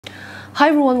Hi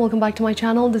everyone, welcome back to my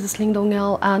channel. This is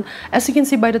Lhingmj, and as you can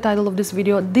see by the title of this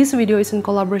video is in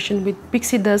collaboration with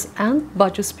Pixie Dust and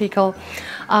Bachuspickle.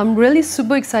 I'm really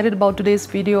super excited about today's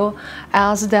video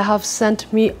as they have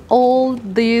sent me all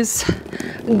these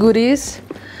goodies.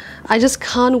 I just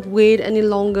can't wait any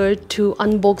longer to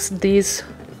unbox these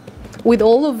with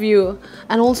all of you.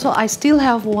 And also I still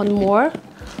have one more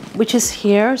which is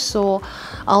here, so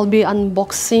I'll be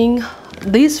unboxing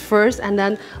this first and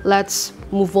then let's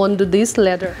move on to this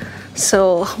later.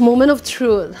 So, moment of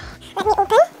truth. Let me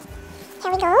open.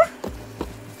 Here we go.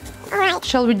 Alright.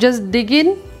 Shall we just dig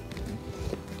in?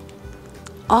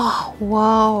 Oh,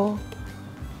 wow.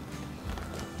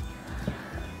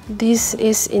 This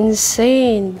is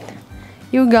insane.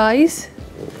 You guys,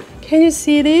 can you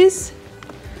see this?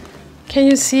 Can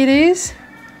you see this?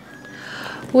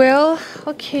 Well,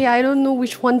 okay, I don't know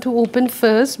which one to open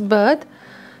first, but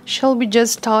shall we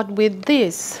just start with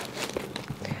this?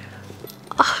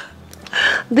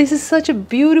 This is such a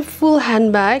beautiful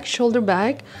handbag, shoulder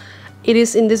bag. It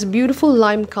is in this beautiful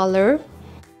lime color.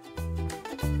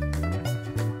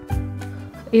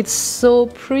 It's so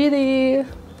pretty.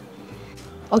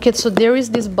 Okay, so there is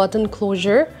this button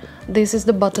closure. This is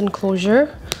the button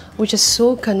closure, which is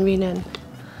so convenient.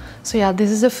 So yeah,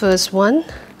 this is the first one.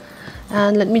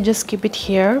 And let me just keep it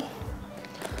here.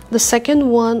 The second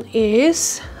one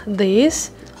is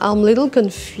this. I'm a little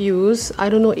confused. I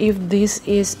don't know if this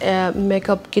is a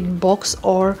makeup kit box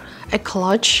or a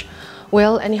clutch.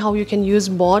 Well, anyhow, you can use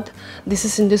both. This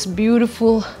is in this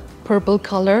beautiful purple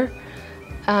color.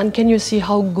 And can you see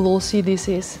how glossy this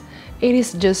is? It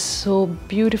is just so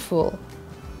beautiful.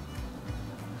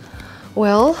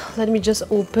 Well, let me just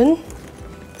open.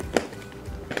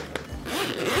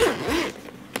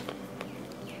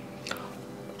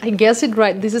 I guess it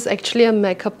right, this is actually a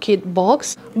makeup kit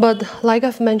box, but like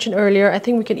I've mentioned earlier, I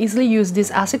think we can easily use this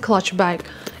as a clutch bag.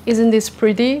 Isn't this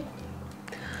pretty?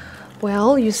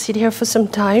 Well, you sit here for some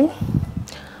time.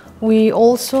 We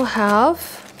also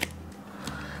have,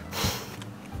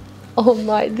 oh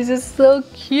my, this is so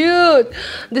cute.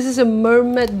 This is a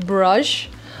mermaid brush.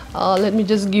 Let me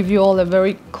just give you all a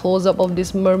very close-up of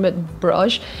this mermaid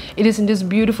brush. It is in this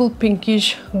beautiful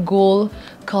pinkish gold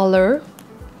color.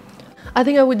 I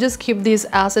think I would just keep this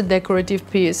as a decorative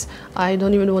piece. I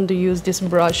don't even want to use this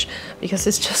brush because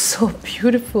it's just so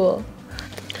beautiful.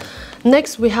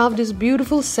 Next, we have this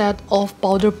beautiful set of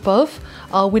powder puff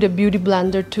with a beauty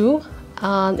blender too.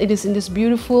 And it is in this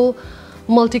beautiful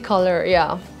multicolor,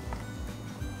 yeah.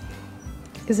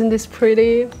 Isn't this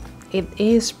pretty? It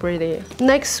is pretty.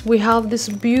 Next, we have this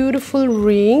beautiful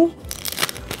ring.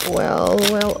 Well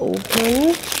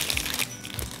open.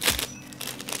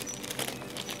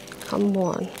 Come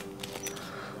on.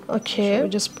 Okay, we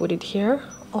just put it here.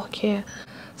 Okay,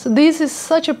 so this is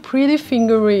such a pretty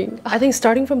finger ring. I think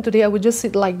starting from today I would just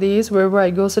sit like this wherever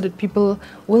I go so that people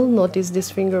will notice this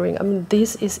finger ring. I mean,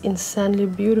 this is insanely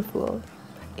beautiful.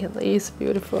 It is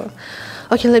beautiful.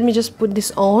 Okay, let me just put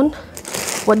this on.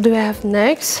 What do I have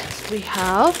next? We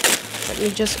have, let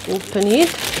me just open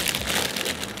it.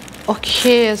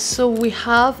 Okay, so we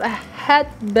have a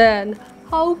headband.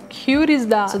 How cute is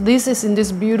that? So this is in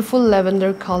this beautiful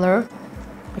lavender color.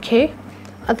 Okay,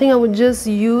 I think I would just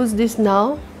use this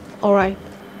now. All right,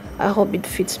 I hope it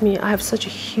fits me. I have such a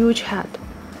huge hat.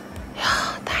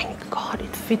 Yeah, thank God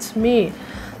it fits me.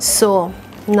 So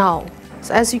now,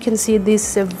 so as you can see, this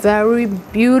is a very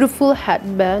beautiful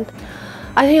headband.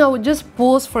 I think I would just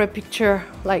pose for a picture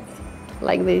like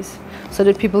this so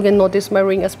that people can notice my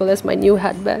ring as well as my new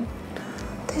headband.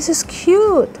 This is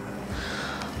cute.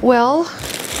 Well,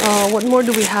 what more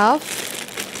do we have?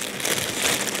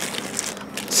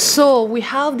 So we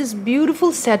have this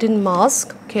beautiful satin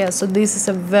mask. Okay, so this is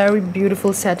a very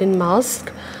beautiful satin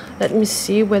mask. Let me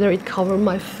see whether it covers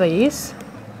my face.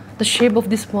 The shape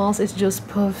of this mask is just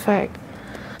perfect.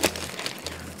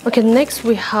 Okay, next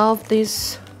we have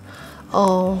this,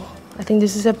 I think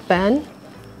this is a pen.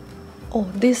 Oh,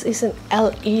 this is an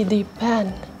LED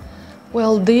pen.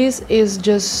 Well, this is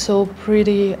just so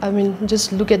pretty. I mean,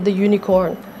 just look at the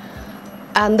unicorn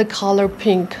and the color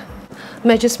pink.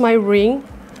 Matches my ring.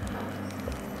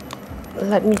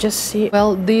 Let me just see.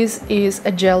 Well, this is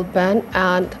a gel pen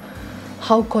and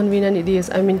how convenient it is.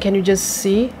 I mean, can you just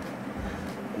see?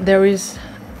 There is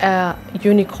a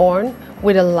unicorn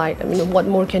with a light. I mean, what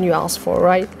more can you ask for,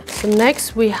 right? So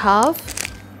next we have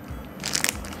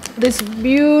this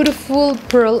beautiful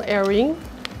pearl earring.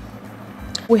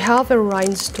 We have a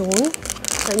rhinestone.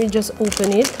 Let me just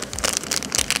open it.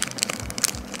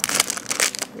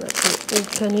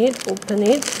 Let me open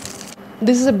it.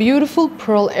 This is a beautiful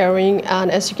pearl earring, and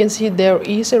as you can see, there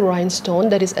is a rhinestone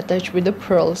that is attached with the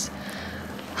pearls.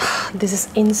 This is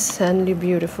insanely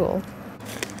beautiful.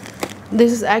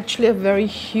 This is actually a very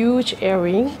huge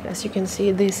earring. As you can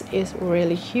see, this is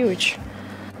really huge.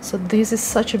 So this is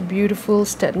such a beautiful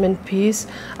statement piece.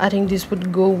 I think this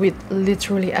would go with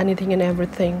literally anything and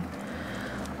everything.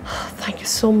 Thank you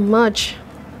so much.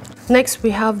 Next,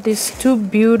 we have these two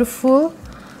beautiful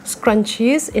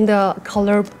scrunchies in the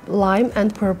color lime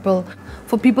and purple.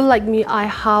 For people like me, I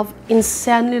have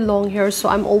insanely long hair, so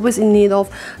I'm always in need of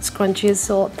scrunchies.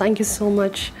 So thank you so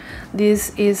much.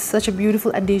 This is such a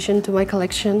beautiful addition to my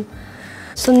collection.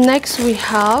 So next we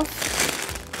have,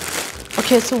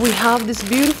 so we have this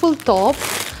beautiful top.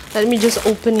 Let me just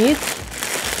open it.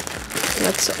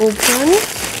 Let's open.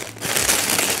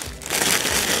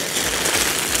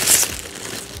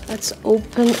 Let's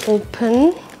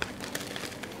open.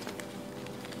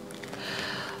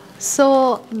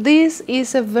 So this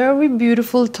is a very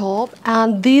beautiful top,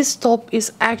 and this top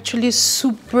is actually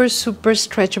super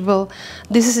stretchable.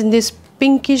 This is in this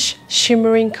pinkish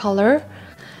shimmering color,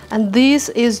 and this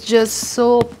is just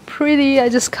so pretty. I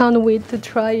just can't wait to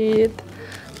try it.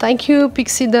 Thank you,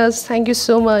 Pixie Dust. Thank you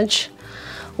so much.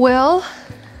 Well,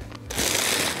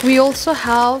 we also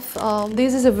have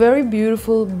this is a very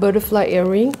beautiful butterfly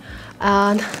earring,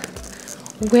 and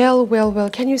well,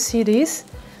 can you see this?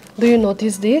 Do you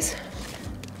notice this?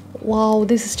 Wow,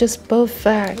 this is just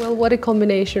perfect. Well, what a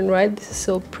combination, right? This is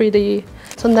so pretty.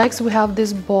 So next we have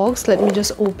this box. Let me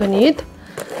just open it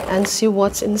and see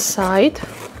what's inside.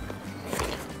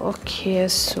 Okay,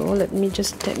 so let me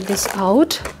just take this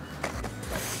out.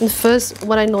 And first,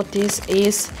 what I notice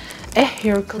is a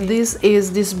hair clip. This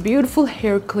is this beautiful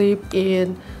hair clip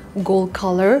in gold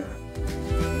color.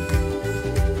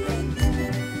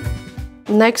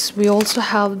 Next, we also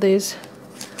have this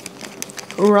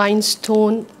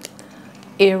rhinestone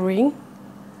earring.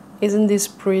 Isn't this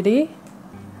pretty?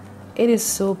 It is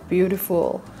so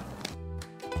beautiful.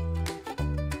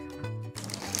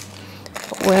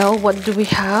 Well, what do we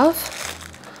have?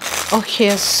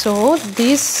 Okay, so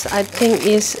this I think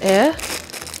is a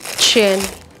chain.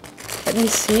 Let me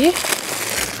see.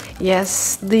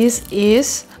 Yes, this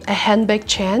is a handbag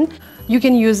chain. You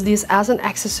can use this as an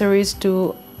accessories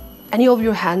to any of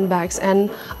your handbags, and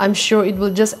I'm sure it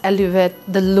will just elevate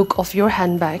the look of your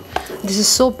handbag. This is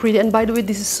so pretty, and by the way,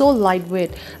 this is so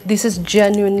lightweight. This is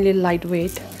genuinely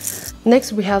lightweight.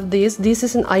 Next we have this. This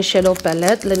is an eyeshadow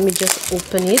palette. Let me just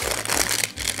open it.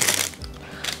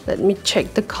 Let me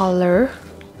check the color.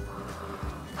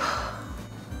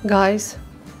 Guys,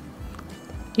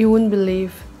 you wouldn't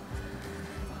believe.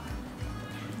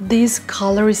 This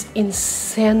color is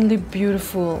insanely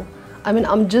beautiful. I mean,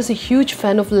 I'm just a huge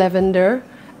fan of lavender,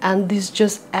 and this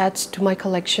just adds to my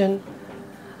collection.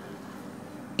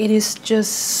 It is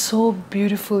just so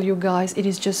beautiful, you guys. It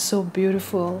is just so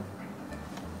beautiful.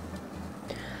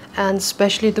 And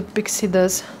especially the Pixie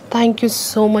Dust. Thank you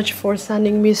so much for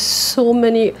sending me so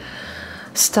many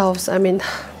stuffs. I mean,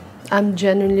 I'm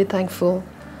genuinely thankful.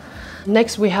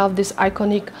 Next, we have this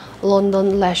iconic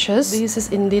London lashes. This is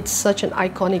indeed such an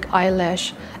iconic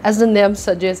eyelash. As the name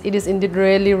suggests, it is indeed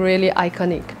really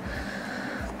iconic.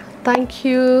 Thank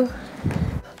you.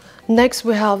 Next,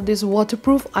 we have this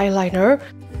waterproof eyeliner.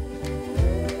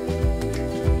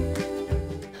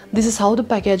 This is how the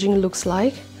packaging looks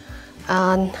like,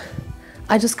 and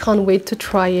I just can't wait to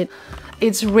try it.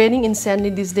 It's raining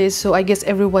insanely these days, so I guess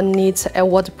everyone needs a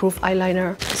waterproof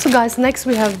eyeliner. So guys, next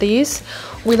we have this.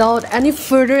 Without any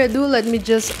further ado, let me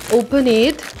just open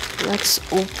it. Let's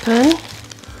open.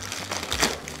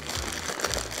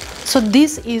 So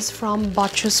this is from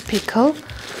Bachuspickle.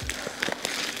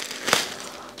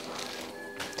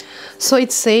 So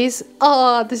it says,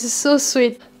 this is so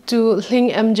sweet, to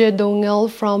Lhingmj Dongel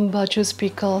from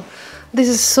Bachuspickle. This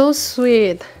is so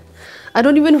sweet. I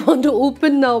don't even want to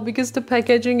open now because the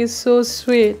packaging is so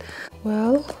sweet.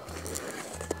 Well,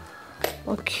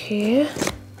 okay.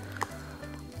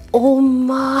 Oh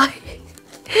my.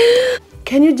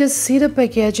 Can you just see the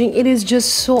packaging? It is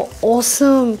just so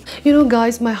awesome. You know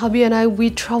guys, my hubby and I, we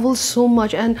travel so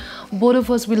much, and both of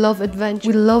us, we love adventure.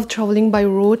 We love traveling by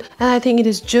road, and I think it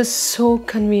is just so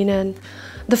convenient.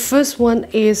 The first one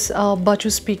is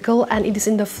Bachuspickle, and it is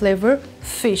in the flavor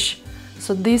fish.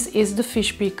 So this is the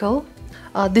fish pickle.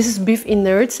 This is beef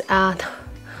innards, and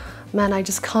man, I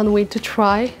just can't wait to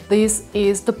try. This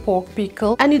is the pork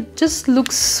pickle, and it just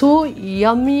looks so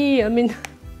yummy. I mean,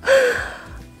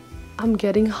 I'm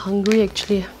getting hungry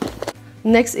actually.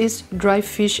 Next is dry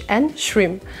fish and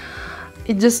shrimp.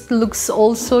 It just looks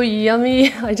also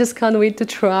yummy. I just can't wait to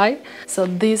try. So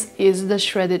this is the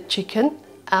shredded chicken,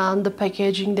 and the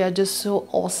packaging, they're just so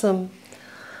awesome.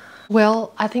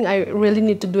 Well, I think I really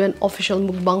need to do an official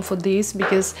mukbang for this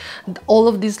because all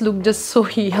of these look just so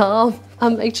yum.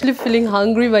 I'm actually feeling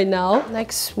hungry right now.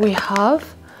 Next we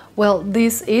have, well,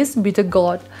 this is bitter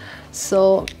gourd.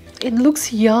 So it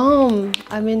looks yum.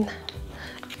 I mean,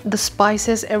 the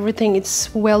spices, everything, it's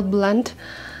well blended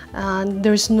and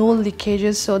there's no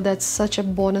leakages, so that's such a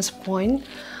bonus point.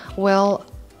 Well,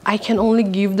 I can only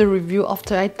give the review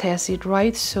after I test it,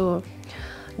 right? So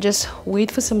just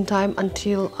wait for some time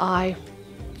until I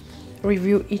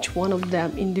review each one of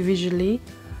them individually,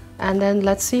 and then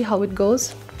let's see how it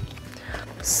goes.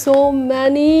 So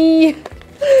many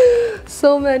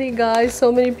so many guys,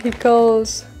 so many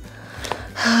pickles.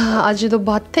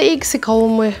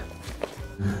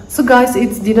 So guys,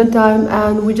 it's dinner time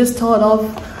and we just thought of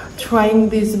trying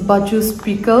this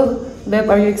Bachuspickle. Babe,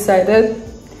 are you excited?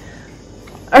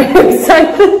 Are you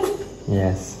excited?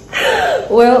 Yes.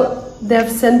 Well, they've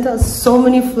sent us so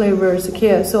many flavors.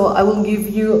 Okay, so I will give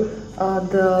you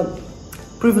the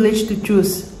privilege to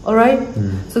choose. All right.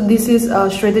 So this is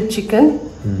shredded chicken.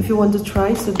 If you want to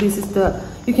try, so this is the.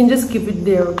 You can just keep it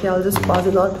there. Okay, I'll just pass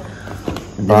it on.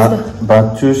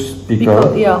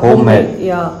 Bachuspickle, yeah, homemade.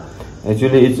 Yeah.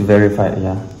 Actually, it's verified.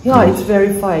 Yeah. Yeah, it's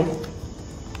verified.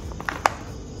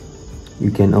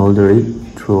 You can order it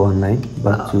through online.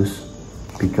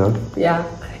 Bachuspickle. Yeah,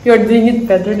 you're doing it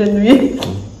better than me.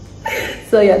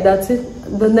 So yeah, that's it.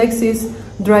 The next is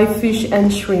dry fish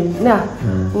and shrimp. Nah,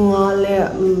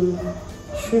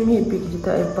 shrimp hi big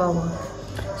dita ay bawa.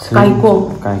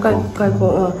 Kaikong.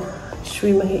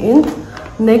 Shrimp in.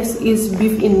 Next is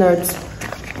beef innards.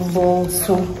 Bong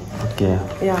sum. Okay.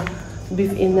 Yeah,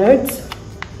 beef innards.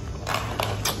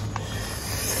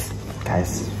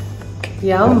 Guys.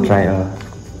 Yum. Try all.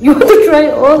 You want to try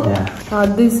all? Yeah.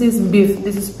 This is beef.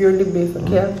 This is purely beef.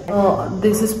 Okay.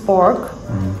 This is pork.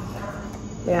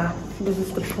 Yeah, this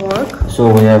is the pork. So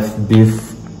we have beef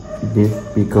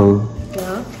pickle.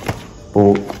 Yeah.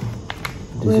 Pork.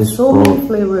 We have so many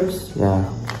flavors. Yeah.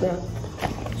 Yeah.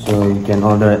 So you can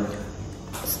order it.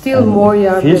 Still more,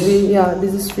 yeah, fish? baby. Yeah,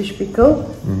 this is fish pickle.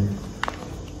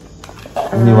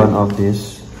 Only one of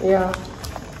this. Yeah.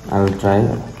 I will try.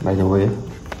 By the way.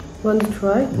 Want to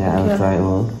try? Yeah, I will try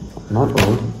all. Not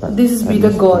all. But this is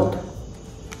bitter gourd.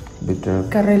 Bitter.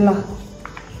 Karela.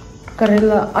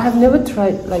 I have never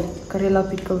tried like Karela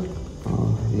pickle.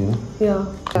 Oh, yeah. Yeah.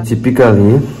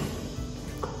 Typically,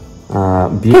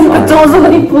 beef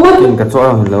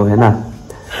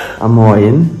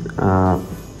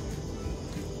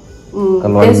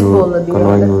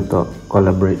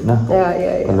collaborate na.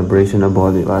 Yeah. Collaboration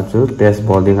about it. Test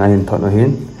boarding ahin thought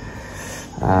hin.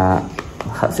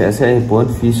 Sẽ pon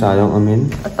fish ayong amin.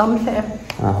 Atam he.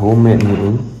 Homemade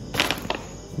ni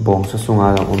bong sa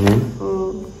sunga ayong amin.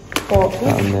 Pork.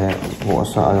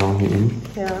 Sa ayong hin.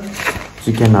 Yeah.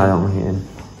 Chicken ayong hin.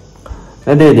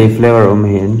 They flavor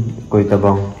hin. Koi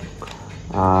tabang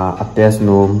ates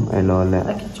nom elole.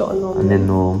 Anen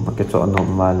nom akitso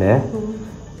nom male.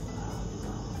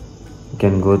 You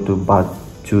can go to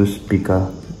Bachuspickle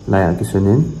like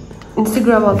kisunin.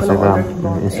 Instagram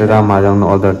ayong no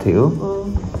order to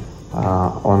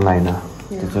online na.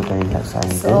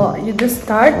 So you just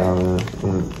start.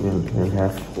 We'll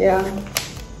have. Yeah.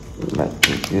 Like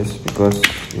this because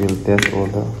we'll test all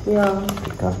the. Yeah.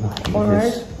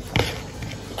 Alright.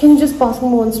 Can you just pass me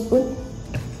one spoon?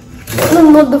 No,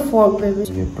 not the fork, baby.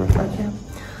 Okay.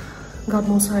 God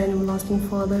most high and everlasting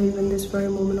Father, even this very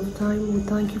moment of time, we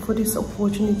thank you for this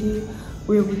opportunity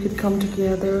where we could come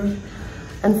together.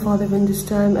 And Father, even this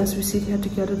time, as we sit here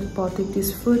together to partake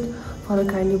this food, Father,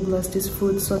 kindly bless this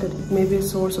food so that it may be a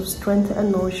source of strength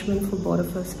and nourishment for both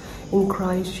of us. In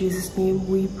Christ Jesus' name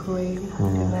we pray.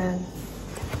 Amen.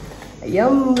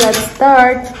 Yum, let's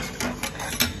start.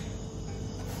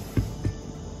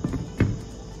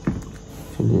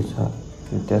 Finish up.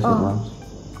 You test it once.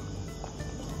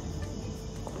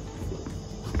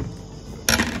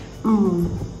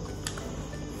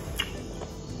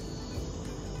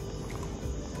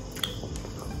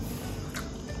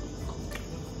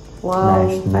 Wow.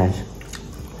 Nice.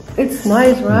 It's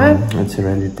nice, right? It's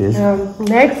really tasty.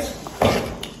 Next.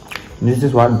 This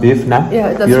is what? Beef na?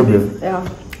 Yeah, that's pure beef. Yeah.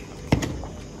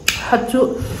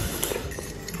 Hachu.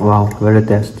 Wow, very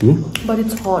tasty. But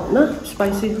it's hot, na?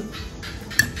 Spicy.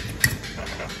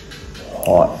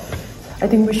 Hot. I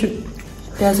think we should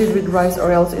test it with rice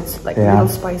or else it's like a little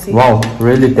spicy. Wow,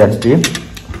 really tasty.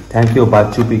 Thank you,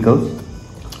 Bachuspickle.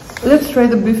 Let's try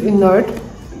the beef innard.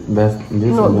 Beef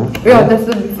inner? Yeah, that's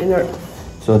the beef innard.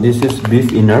 So this is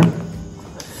beef inner.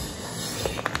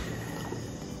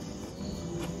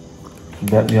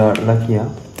 That we are lucky, huh?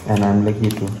 And I'm lucky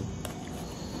too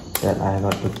that I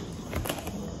got it.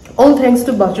 All thanks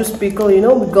to Bachuspickle, you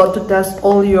know, we got to test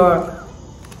all your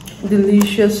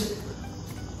delicious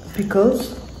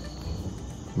pickles.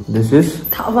 This is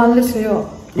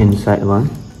inside one.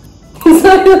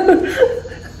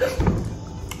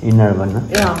 Inner one, huh?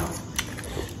 Yeah.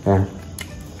 Yeah.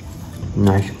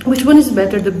 Nice. Which one is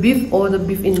better, the beef or the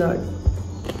beef innard?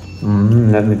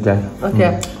 Let me try.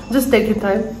 Okay, just take your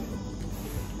time.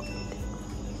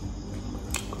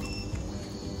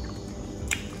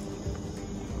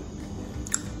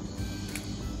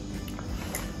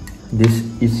 This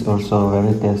is also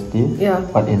very tasty. Yeah.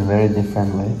 But in very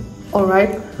different way.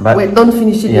 Alright. But wait, don't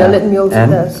finish it yet. Let me also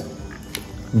and test.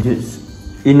 This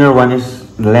inner one is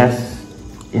less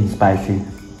in spicy.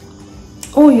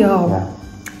 Oh yeah. Yeah.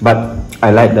 But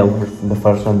I like the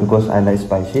first one because I like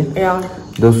spicy. Yeah.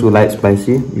 Those who like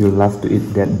spicy, you love to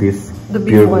eat that beef. The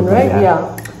beef one, right?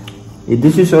 Yeah.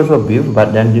 This is also beef,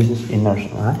 but then this is inner.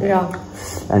 Huh? Yeah.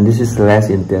 And this is less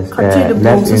in taste.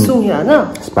 Less in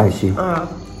spicy.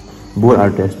 Both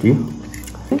are tasty.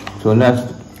 So let's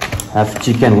have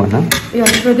chicken one, huh? Yeah,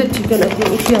 shredded chicken. I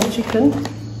think if you have chicken.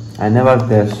 I never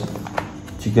taste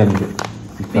chicken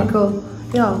pickle.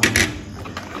 Yeah.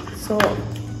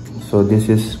 So this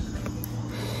is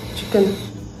chicken.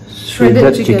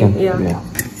 Shredded chicken. Yeah.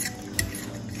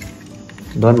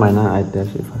 Don't mind, I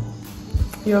taste it.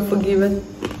 You are forgiven.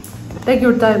 Take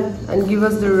your time and give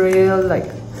us the real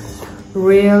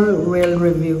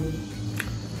review.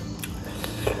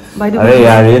 By the way,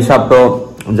 यार ये सब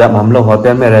तो जब हम लोग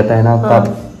hotel में रहते हैं ना तब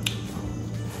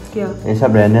क्या ये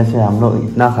सब रहने से हम लोग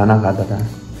इतना खाना खाता था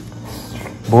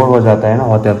बोर हो जाता है ना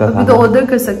होटल का खाना। अभी तो ऑर्डर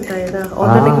कर सकता है ना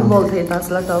ऑर्डर लेके बोलते हैं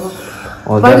तासला का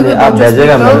ऑर्डर में आप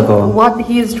भेजेगा मेरे को। What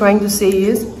he is trying to say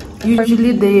is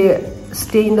usually they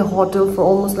stay in the hotel for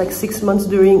almost like 6 months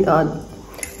during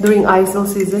ISL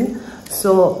season,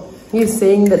 so he is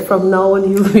saying that from now on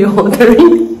he will be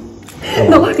ordering.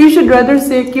 No, you should rather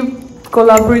say keep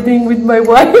collaborating with my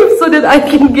wife so that I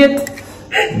can get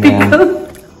pickle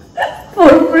for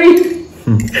free.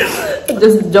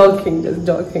 Just joking.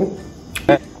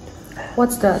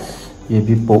 What's that? ये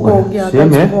भी pork है। Yeah, same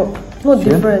that's pork. No,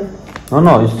 different.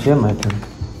 No, it's same I think.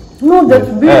 No, that's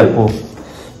big. Pork.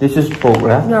 This is pork,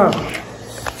 right? Yeah.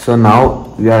 So now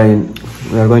we are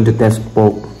going to test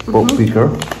pork pickle.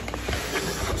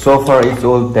 So far it's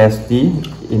all tasty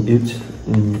in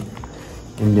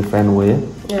different way.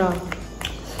 Yeah.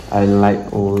 I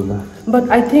like all that. But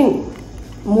I think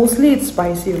mostly it's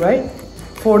spicy, right?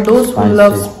 For those who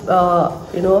love,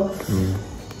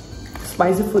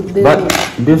 spicy food. But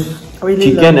this really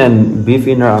chicken and beef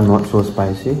inner are not so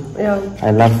spicy. Yeah.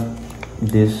 I love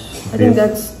this. I think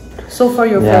that's so far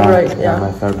your favorite. Yeah,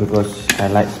 my favorite because I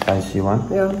like spicy one.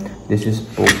 Yeah. This is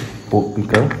pork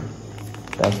pickle.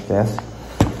 That's best.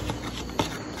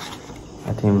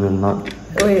 I think we'll not.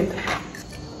 Wait.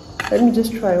 Let me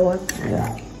just try one.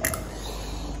 Yeah.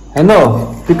 Hello,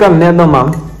 pickle neno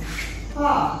mom.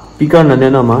 Pickle na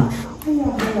neno ma.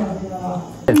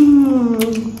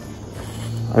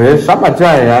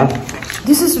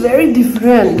 This is very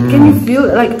different. Can you feel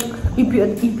like the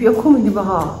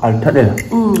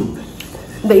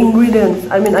ingredients?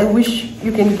 I mean, I wish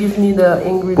you can give me the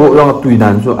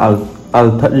ingredients. So I'll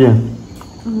touch you.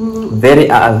 Very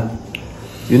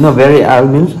You know very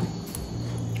means?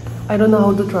 I don't know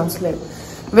how to translate.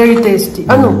 Very tasty.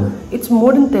 Oh no, it's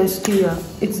more than tasty. Yeah,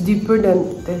 it's deeper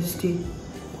than tasty.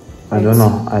 I don't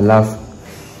know. I love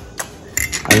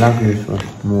this one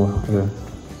more. Yeah.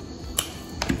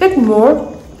 Take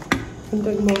more.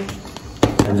 Take more.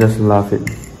 I just love it.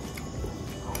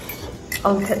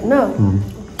 I'll take now.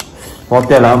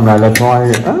 Hotel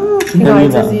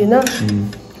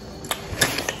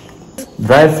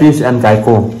dry fish and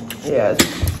kaiko. Yes.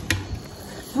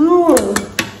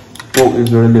 Pork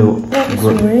is really good. It's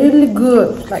really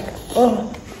good. Like, oh.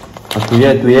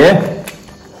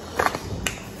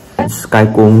 It's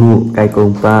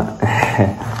kaiko pa.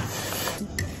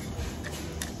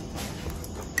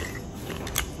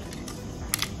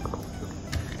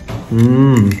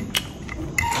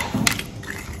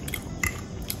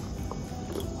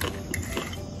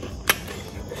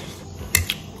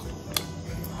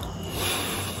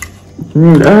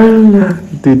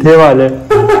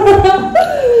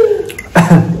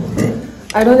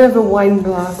 I don't have a wine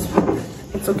glass.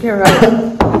 It's okay,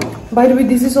 right? By the way,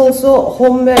 this is also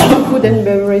homemade food and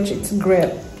beverage. It's grape.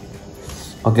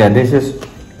 Okay, this is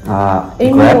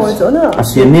grapes.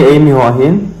 Asin ni Amy ho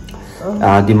ahin.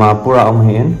 Dimapura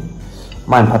hin.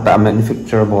 Man phata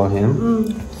manufactured by him.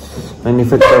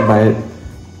 Manufactured by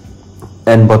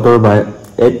and bottled by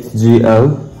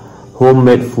HGL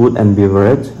homemade food and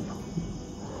beverage,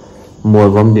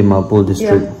 Morvam Dimapur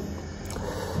district.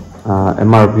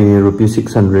 MRP rupees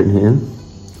 600 here.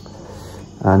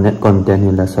 Net content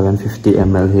in the 750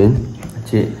 ml here.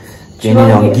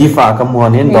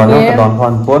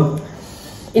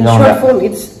 In short form,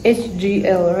 it's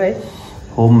HGL, right?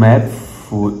 Homemade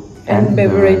food and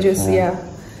beverages, yeah.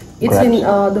 It's grapes. In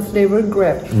the flavor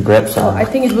grape. So I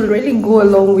think it will really go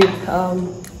along with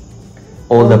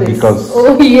all the pickles.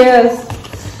 Oh yes.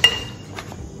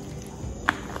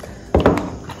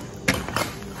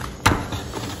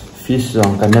 Fish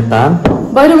on kanatan.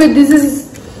 By the way, this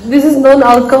is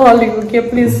non-alcoholic. Okay,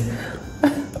 please.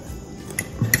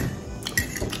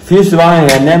 Fish wine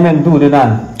and lemon too.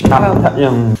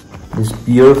 This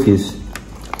pure fish.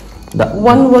 The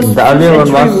one was the other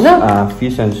one was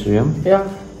fish and shrimp. Yeah.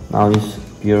 Now it's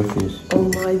pure fish. Oh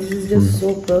my, this is just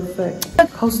so perfect.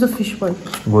 How's the fish one?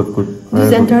 Good. This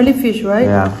is entirely fish, right?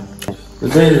 Yeah.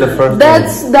 Today is the first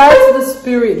that's day. That's the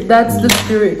spirit. That's the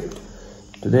spirit.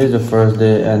 Today is the first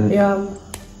day, and yeah.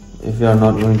 If you are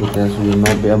not going to test, we will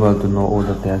not be able to know all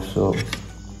the tests. So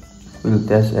we'll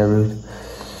test every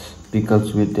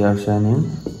pickles with their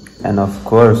shining, and of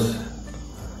course,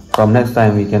 from next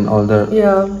time we can order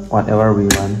whatever we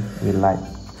want, we like,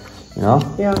 you know.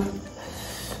 Yeah.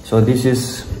 So this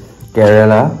is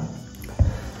Kerala,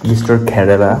 Mr.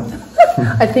 Kerala.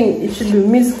 I think it should be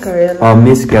Miss Kerala. Oh,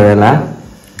 Miss Kerala.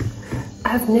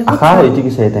 I've never tried.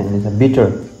 It's a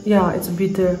bitter. Yeah, it's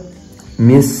bitter.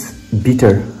 Miss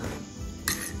Bitter.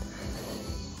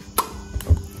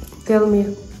 Tell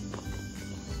me.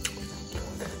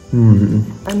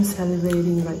 I'm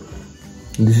salivating right.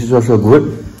 This is also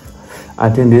good. I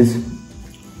think this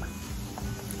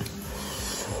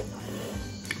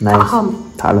nice.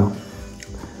 Thalo.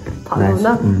 Nice.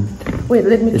 Wait,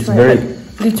 let me it's try. Very,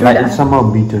 like it's somehow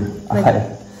bitter.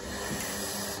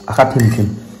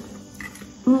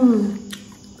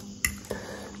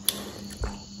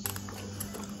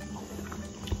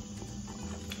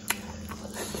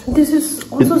 This is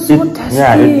also so tasty.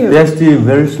 Yeah, it's tasty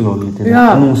very slowly.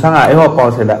 Yeah.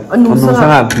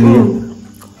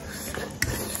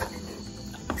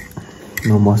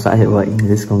 No more say what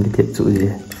English không thể chịu gì.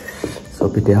 So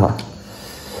bitte ha.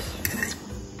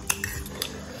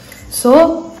 So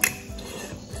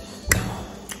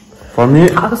for me,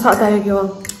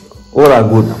 all are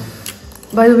good.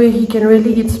 By the way, he can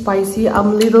really eat spicy.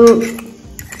 I'm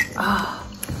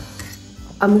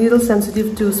little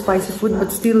sensitive to spicy food,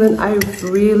 but still, I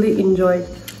really enjoy.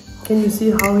 Can you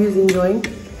see how he's enjoying?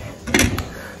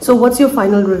 So, what's your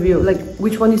final review? Like,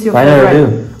 which one is your favorite?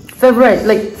 Review. Favorite,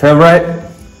 like favorite.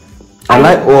 I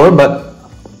like all, but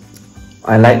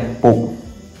I like pork.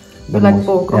 You like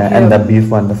pork, yeah, okay. And the beef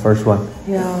one, the first one.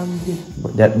 Yeah.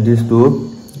 But these two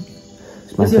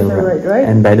is my favorite, right?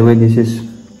 And by the way, this is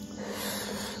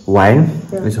wine.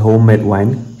 Yeah. It's homemade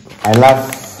wine. I love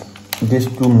these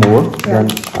two more than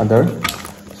other,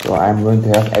 so I'm going to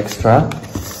have extra.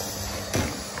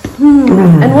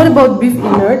 And what about beef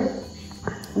inert?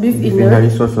 Beef inert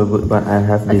is also good, but I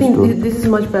have these two. I think this is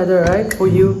much better, right, for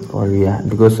you? Yeah,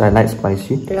 because I like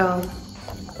spicy. Yeah.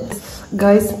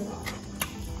 Guys,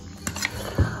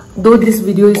 though this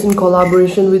video is in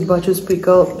collaboration with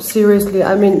Bachuspickle, seriously,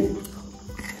 I mean,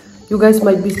 you guys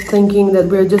might be thinking that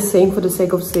we're just saying for the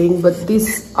sake of saying, but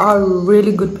these are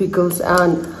really good pickles,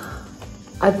 and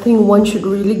I think one should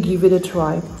really give it a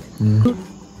try.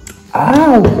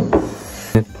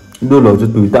 Dulu cho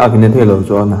tụi ta cái này thế lâu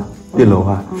cho nè, thế lâu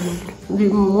ha.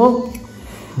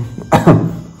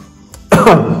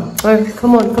 Hey,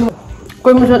 come on.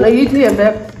 Coi một trận ấy thì em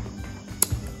đẹp.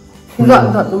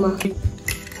 Dọn mà.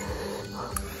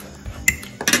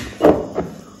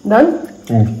 Done?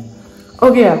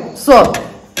 Okay, so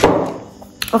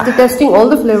after testing all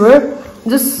the flavor,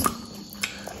 just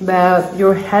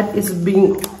your head is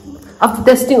being. After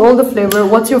testing all the flavor,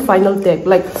 what's your final take?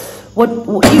 Like, what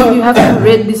if you have to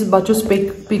rate this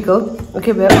Bachuspickle?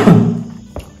 Okay, Bear.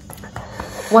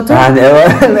 Water?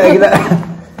 Like that.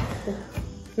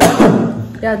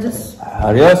 Yeah, just.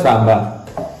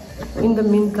 In the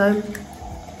meantime.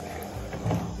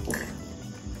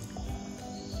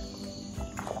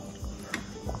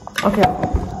 Okay,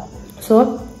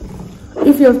 so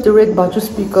if you have to rate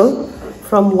Bachuspickle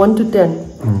from 1 to 10,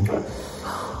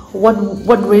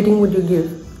 what rating would you give?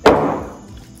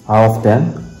 Out of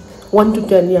 10? 1 to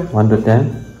 10, yeah. 1 to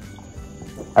 10?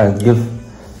 I'll give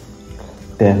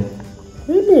 10.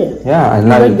 Really? Yeah, I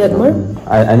like that more?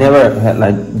 I never had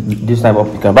like this type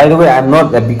of pickle. By the way, I'm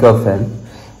not a pickle fan.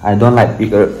 I don't like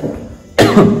pickle.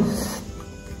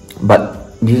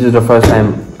 But this is the first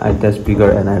time I test pickle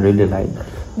and I really like it.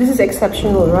 This is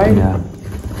exceptional, right? Yeah.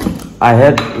 I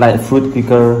had like fruit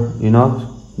picker, you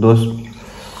know, those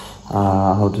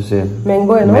how to say,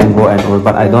 Mango and all,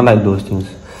 but I don't like those things.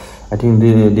 I think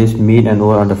this meat and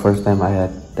all are the first time I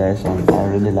had taste, and I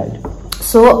really liked it.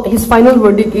 So his final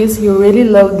verdict is he really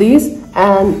loved this,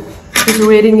 and his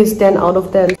rating is 10 out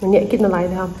of 10.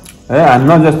 Yeah, I'm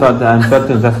not just I'm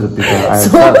certain just the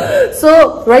pickle.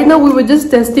 So right now we were just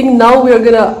testing. Now we are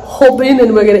gonna hop in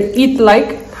and we're gonna eat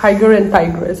like tiger and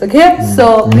tigress. Okay,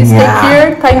 so please take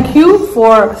care. Thank you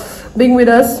for being with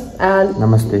us, and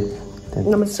Namaste.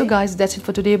 So guys, that's it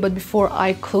for today. But before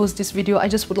I close this video, I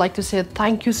just would like to say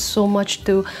thank you so much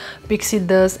to Pixie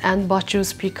Dust and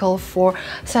Bachuspickle for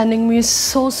sending me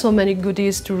so many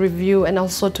goodies to review and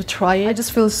also to try. I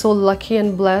just feel so lucky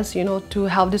and blessed, you know, to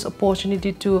have this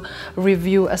opportunity to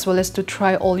review as well as to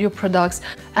try all your products.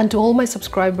 And to all my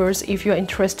subscribers, if you're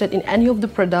interested in any of the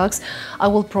products, I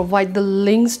will provide the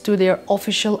links to their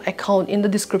official account in the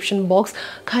description box.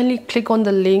 Kindly click on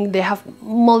the link. They have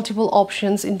multiple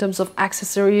options in terms of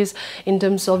accessories, in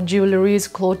terms of jewelries,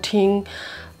 clothing,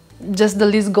 just the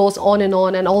list goes on.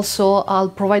 And also I'll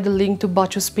provide the link to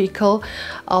Bachuspickle.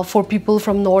 For people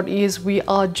from Northeast, we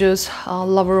are just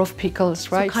lover of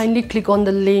pickles, right? So kindly click on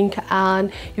the link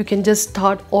and you can just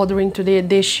start ordering today.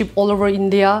 They ship all over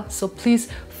India, so please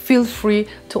feel free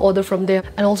to order from there.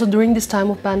 And also during this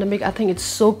time of pandemic, I think it's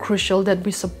so crucial that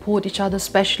we support each other,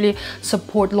 especially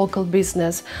support local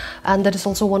business. And that is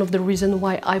also one of the reasons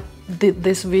why I did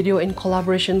this video in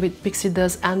collaboration with Pixie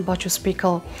Dust and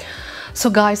Bachuspickle. So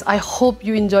guys, I hope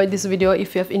you enjoyed this video.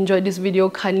 If you have enjoyed this video,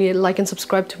 kindly like and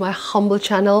subscribe to my humble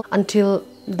channel. Until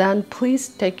then, please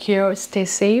take care, stay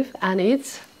safe, and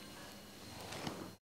it's